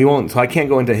he won't. So I can't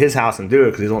go into his house and do it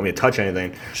because he doesn't want me to touch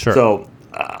anything. Sure. So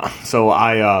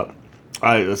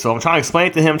I'm trying to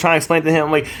explain it to him.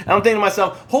 Like, and I'm thinking to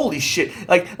myself, holy shit!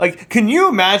 Like, can you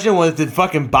imagine what if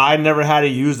fucking Biden never had to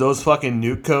use those fucking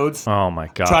nuke codes? Oh my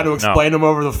god! Try to explain them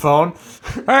over the phone.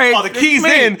 All right, the key's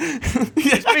in.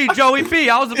 It's me, Joey P.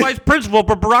 I was the vice principal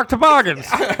for Barack Toboggans.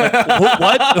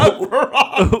 What?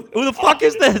 Who the fuck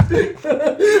is this?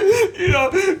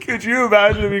 Could you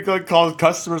imagine if he calls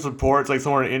customer support? It's like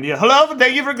somewhere in India. Hello,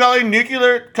 thank you for calling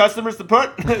nuclear customer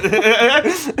support.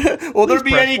 Will there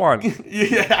be any?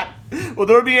 Yeah. Will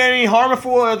there be any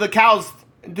harmful the cows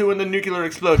doing the nuclear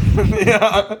explosion?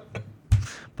 Yeah.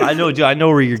 I know, dude. I know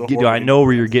where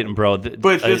you're getting, bro.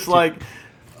 But it's just like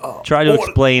try to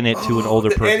explain it to an older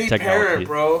person. Any technology. Parent,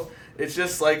 bro. It's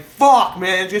just like fuck,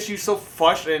 man. It's just you so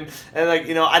frustrated, and like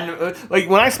I like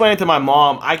when I explain it to my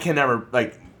mom, I can never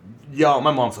like. Yo,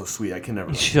 my mom's so sweet. I can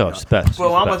never. She's Beth.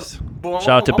 Shout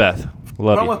out to Beth.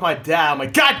 Love you. I'm with my dad. I'm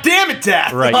like, God damn it,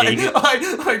 Dad! Right?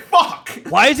 Like, fuck.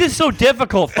 Why is this so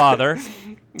difficult, Father?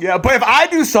 Yeah, but if I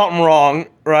do something wrong,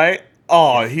 right?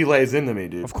 Oh, he lays into me,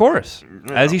 dude. Of course,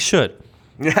 as he should.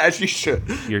 Yeah, as he should.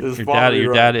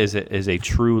 Your dad is a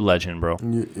true legend, bro.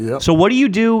 Yep. So what do you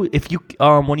do if you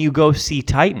when you go see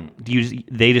Titan?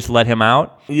 They just let him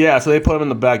out? Yeah, so they put him in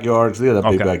the backyard. So they have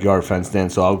that big backyard fenced in.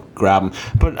 So I'll grab him.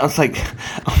 But I was like,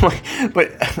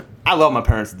 but I love my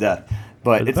parents to death.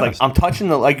 But it's like I'm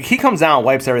touching he comes down and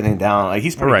wipes everything down. Like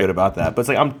he's pretty good about that. But it's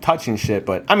like I'm touching shit.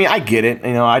 But I mean, I get it.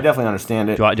 I definitely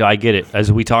understand it. Do I get it?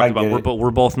 As we talked about,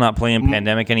 we're both not playing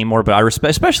Pandemic anymore. But I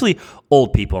respect, especially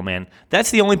old people, man.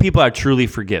 That's the only people I truly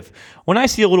forgive. When I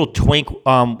see a little twink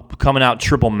coming out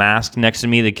triple masked next to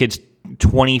me, the kid's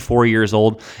 24 years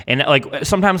old. And like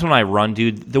sometimes when I run,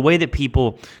 dude, the way that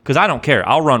people, because I don't care,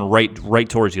 I'll run right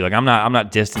towards you. Like I'm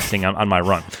not distancing on my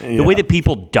run. Yeah. The way that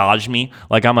people dodge me,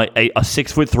 like I'm a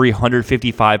 6'3",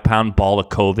 155-pound ball of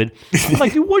COVID. I'm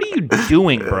like, dude, what are you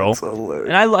doing, bro?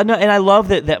 And I love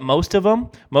that most of them,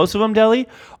 Delli,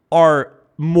 are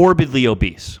morbidly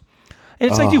obese. And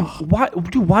it's like,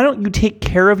 dude, why don't you take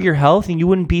care of your health and you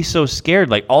wouldn't be so scared?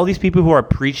 Like all these people who are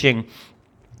preaching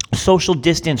social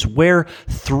distance, wear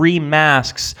 3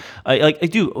 masks.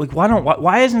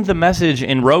 Why isn't the message,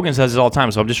 and Rogan says it all the time,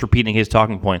 so I'm just repeating his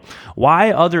talking point.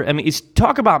 It's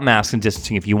talk about masks and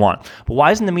distancing if you want, but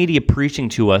why isn't the media preaching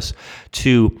to us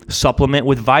to supplement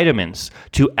with vitamins,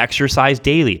 to exercise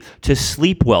daily, to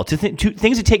sleep well, to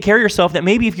things to take care of yourself that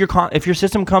maybe if your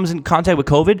system comes in contact with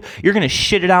COVID, you're going to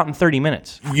shit it out in 30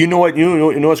 minutes. You know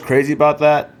what's crazy about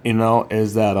that?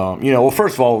 Is that, well,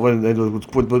 first of all,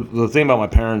 the thing about my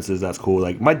parents is that's cool.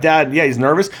 Like my dad, yeah, he's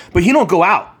nervous, but he don't go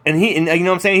out, and you know what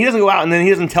I'm saying. He doesn't go out, and then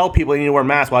he doesn't tell people you need to wear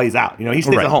masks while he's out. He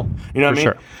stays at home. You know what I mean?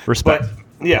 Sure. Respect.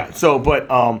 But yeah. So, you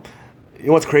know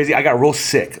what's crazy? I got real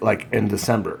sick like in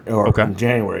December or in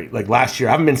January, like last year.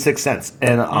 I haven't been sick since,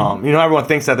 and everyone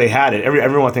thinks that they had it.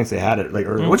 Everyone thinks they had it, like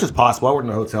early, which is possible. I worked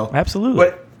in a hotel. Absolutely.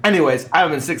 But anyways, I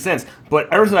haven't been sick since.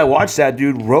 But ever since I watched that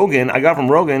dude, Rogan, I got from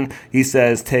Rogan, he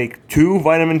says take 2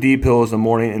 vitamin D pills in the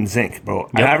morning and zinc, bro.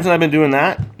 Yep. Ever since I've been doing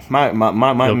that, my I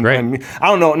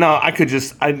don't know. No,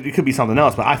 it could be something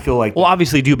else, but I feel like. Well,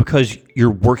 obviously, dude, because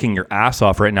you're working your ass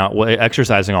off right now,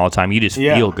 exercising all the time, you just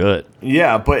feel good.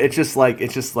 Yeah, but it's just like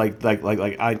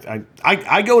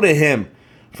I go to him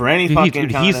for any fucking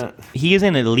he is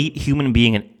an elite human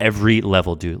being in every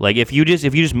level, dude. Like if you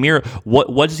just mirror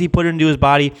what does he put into his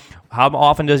body, how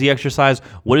often does he exercise,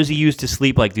 what does he use to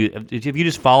sleep, like dude, if you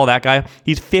just follow that guy,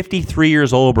 he's 53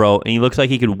 years old, bro, and he looks like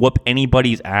he could whoop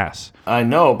anybody's ass. I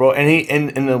know, bro,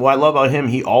 and what I love about him,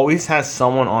 he always has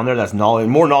someone on there that's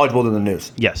more knowledgeable than the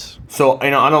news. Yes. So I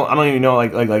don't even know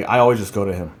like I always just go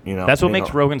to him. That's what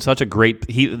makes Rogan such a great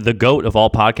the GOAT of all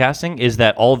podcasting, is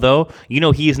that although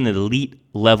he is an elite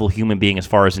level human being as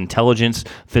far as intelligence,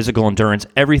 physical endurance,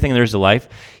 everything there is to life,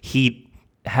 he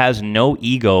has no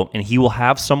ego, and he will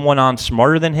have someone on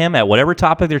smarter than him at whatever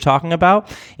topic they're talking about,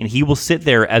 and he will sit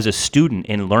there as a student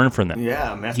and learn from them.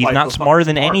 Yeah, man, he's not smarter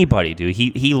than anybody, dude.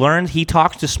 He learns, he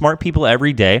talks to smart people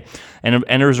every day, and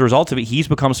as a result of it, he's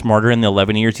become smarter in the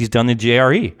 11 years he's done the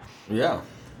JRE. Yeah,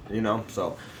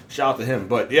 so shout out to him.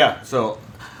 But yeah, so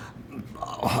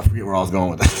I forget where I was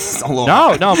going with this. No,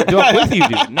 I'm with you,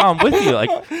 dude. No, I'm with you.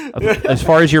 Like, as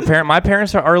far as my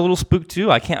parents are a little spooked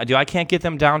too. I can't get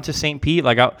them down to St. Pete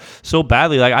so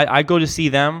badly. Like, I go to see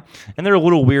them, and they're a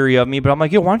little weary of me. But I'm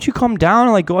like, yo, why don't you come down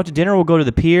and like go out to dinner? We'll go to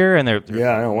the pier. And they're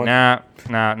I don't want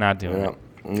not doing it.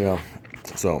 Yeah.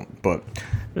 So, but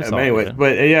anyway,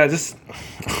 but yeah, just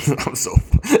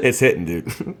it's hitting, dude.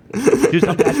 Dude,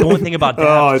 that's the one thing about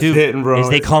dabs too, hitting, bro. Is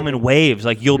they come in waves.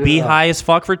 Like you'll be high as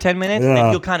fuck for 10 minutes, and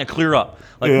then you'll kind of clear up.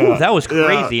 Like, ooh, that was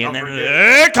crazy, and then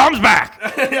it comes back.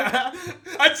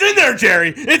 It's in there,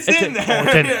 Jerry. It's in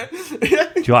there.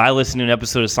 Dude, I listened to an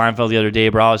episode of Seinfeld the other day,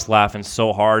 bro. I was laughing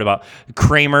so hard about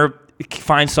Kramer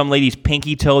finds some lady's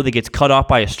pinky toe that gets cut off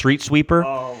by a street sweeper.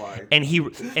 Oh my! And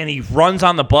he runs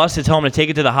on the bus to tell him to take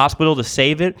it to the hospital to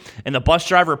save it. And the bus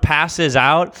driver passes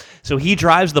out, so he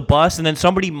drives the bus, and then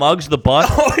somebody mugs the bus.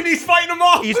 Oh, and he's fighting him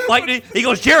off. He's fighting. He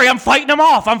goes, Jerry, I'm fighting him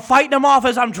off. I'm fighting him off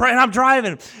as I'm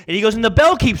driving. And he goes, and the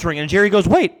bell keeps ringing. And Jerry goes,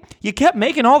 wait, you kept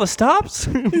making all the stops?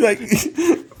 Like,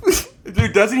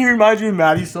 dude, doesn't he remind you of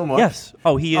Maddie so much? Yes.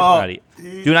 Oh, he is Maddie.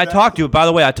 Dude, and I talked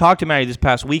to Maddie this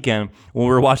past weekend when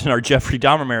we were watching our Jeffrey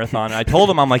Dahmer marathon. And I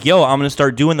told him, I'm like, yo, I'm going to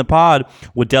start doing the pod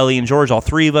with Delli and George, all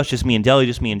 3 of us, just me and Delli,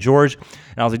 just me and George.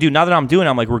 And I was like, dude, now that I'm doing it,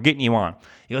 I'm like, we're getting you on.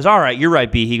 He goes, all right, you're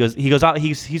right, B.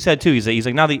 He said too, he's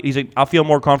like, I'll feel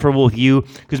more comfortable with you,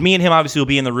 because me and him obviously will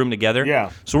be in the room together.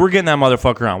 Yeah. So we're getting that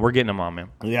motherfucker on. We're getting him on, man.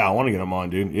 Yeah, I want to get him on,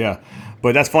 dude. Yeah.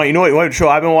 But that's funny. You know what show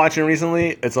I've been watching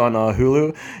recently? It's on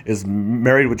Hulu. Is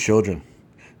Married with Children.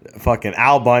 Fucking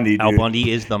Al Bundy, dude. Al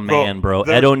Bundy is the man, bro.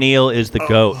 Ed O'Neill is the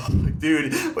GOAT.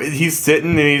 Dude, he's sitting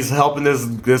and he's helping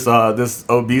this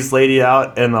obese lady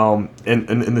out in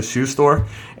the shoe store,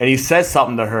 and he says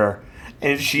something to her,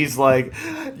 and she's like,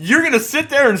 "You're gonna sit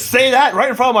there and say that right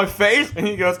in front of my face?" And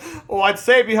he goes, "Well, I'd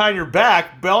say it behind your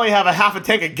back, but I only have a half a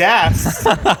tank of gas."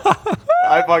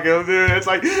 I fucking, dude, it's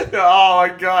like, oh my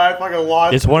god, I fucking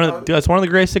lost. It's one of the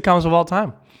greatest sitcoms of all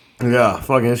time. Yeah,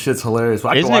 fucking this shit's hilarious.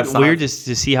 Isn't it weird to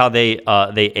see how they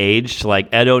aged?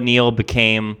 Like Ed O'Neill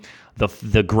became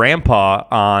the grandpa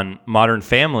on Modern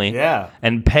Family. Yeah.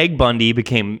 And Peg Bundy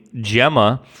became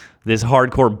Gemma this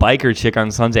hardcore biker chick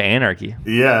on Sons of Anarchy.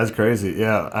 Yeah, it's crazy.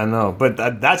 Yeah, I know. But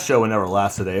that show would never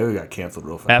last today. It got canceled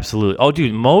real fast. Absolutely. Oh,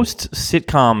 dude, most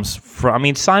sitcoms,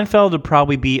 Seinfeld would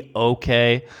probably be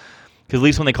okay. Because at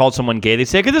least when they called someone gay, they'd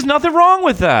say, there's nothing wrong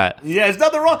with that. Yeah, there's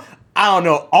nothing wrong. I don't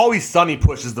know. Always Sunny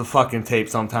pushes the fucking tape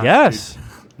sometimes. Yes.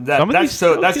 That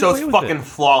show's fucking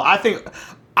flawless.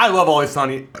 I love Always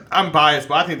Sunny. I'm biased,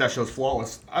 but I think that show's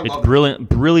flawless. It's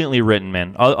brilliantly written,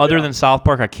 man. Other than South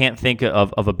Park, I can't think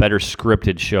of a better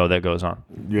scripted show that goes on.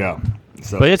 Yeah.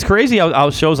 So. But it's crazy how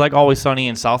shows like Always Sunny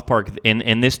and South Park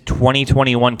in this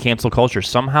 2021 cancel culture,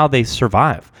 somehow they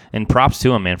survive. And props to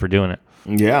them, man, for doing it.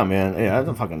 Yeah, man. Yeah, I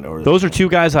don't fucking know. Those are two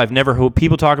guys I've never heard.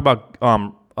 People talk about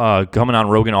coming on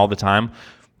Rogan all the time.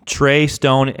 Trey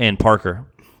Stone and Parker.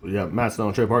 Yeah, Matt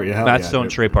Stone, Trey Parker. Yeah, Matt Stone,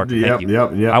 Trey Parker. Thank you.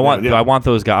 Yep. I want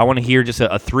those guys. I want to hear just a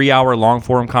 3-hour long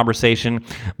form conversation,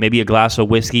 maybe a glass of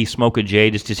whiskey, smoke a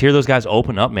J. Just hear those guys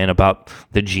open up, man, about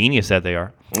the genius that they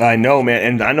are. I know, man,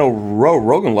 and I know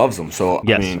Rogan loves them. So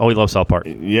yes, he loves South Park.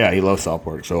 Yeah, he loves South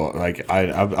Park. So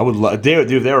I would love.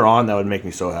 If they were on, that would make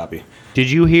me so happy.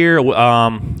 Did you hear? Well,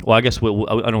 I guess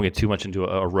I don't get too much into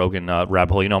a Rogan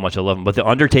rabbit hole. You know how much I love him. But The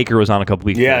Undertaker was on a couple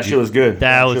weeks ago. Yeah, she was good.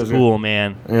 That was cool,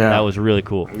 man. Yeah, that was really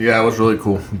cool. Yeah, it was really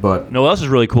cool. But you know what else is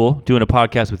really cool? Doing a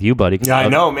podcast with you, buddy. Yeah, I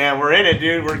know, man. We're in it,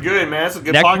 dude. We're good, man. It's a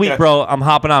good podcast. Next week, bro, I'm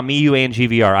hopping on me, you, and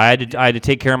GVR. I had to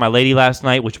take care of my lady last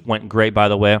night, which went great, by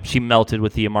the way. She melted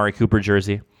with the Amari Cooper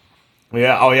jersey.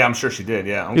 Yeah. Oh, yeah. I'm sure she did.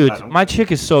 Yeah. Dude, my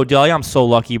chick is so Delli. I'm so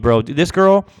lucky, bro. This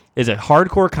girl is a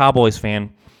hardcore Cowboys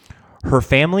fan. Her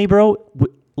family, bro,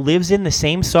 lives in the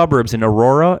same suburbs in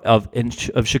Aurora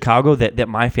of Chicago that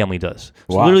my family does.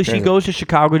 So literally, crazy. She goes to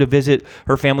Chicago to visit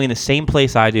her family in the same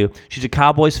place I do. She's a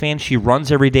Cowboys fan. She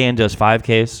runs every day and does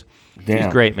 5Ks. Damn.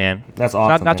 She's great, man. That's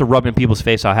awesome. Not to rub in people's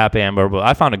face how happy I am, but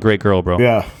I found a great girl, bro.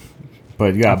 Yeah.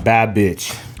 But you got a bad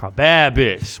bitch. A bad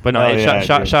bitch. But no,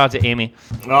 shout out to Amy.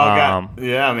 Oh, God.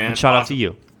 Yeah, man. Shout out to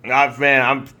you. Guys,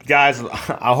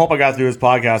 I hope I got through this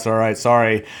podcast all right.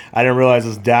 Sorry, I didn't realize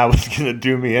this dad was going to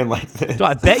do me in like this. So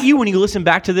I bet you when you listen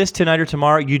back to this tonight or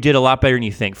tomorrow, you did a lot better than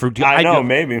you think.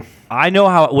 Maybe. I know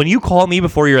how, when you called me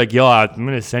before, you're like, yo, I'm going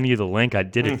to send you the link. I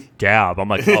did a dab. I'm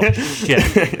like, oh, shit.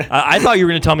 I thought you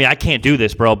were going to tell me I can't do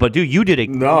this, bro. But, dude, you did it.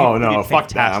 No, fuck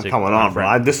that. I'm coming on,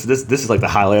 bro. This is like the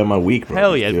highlight of my week, bro.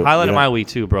 Hell yeah. Highlight of my week,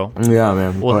 too, bro. Yeah,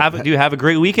 man. Well, have a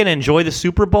great weekend. Enjoy the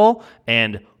Super Bowl,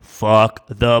 and fuck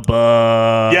the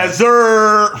Bucs. Yes,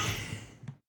 sir.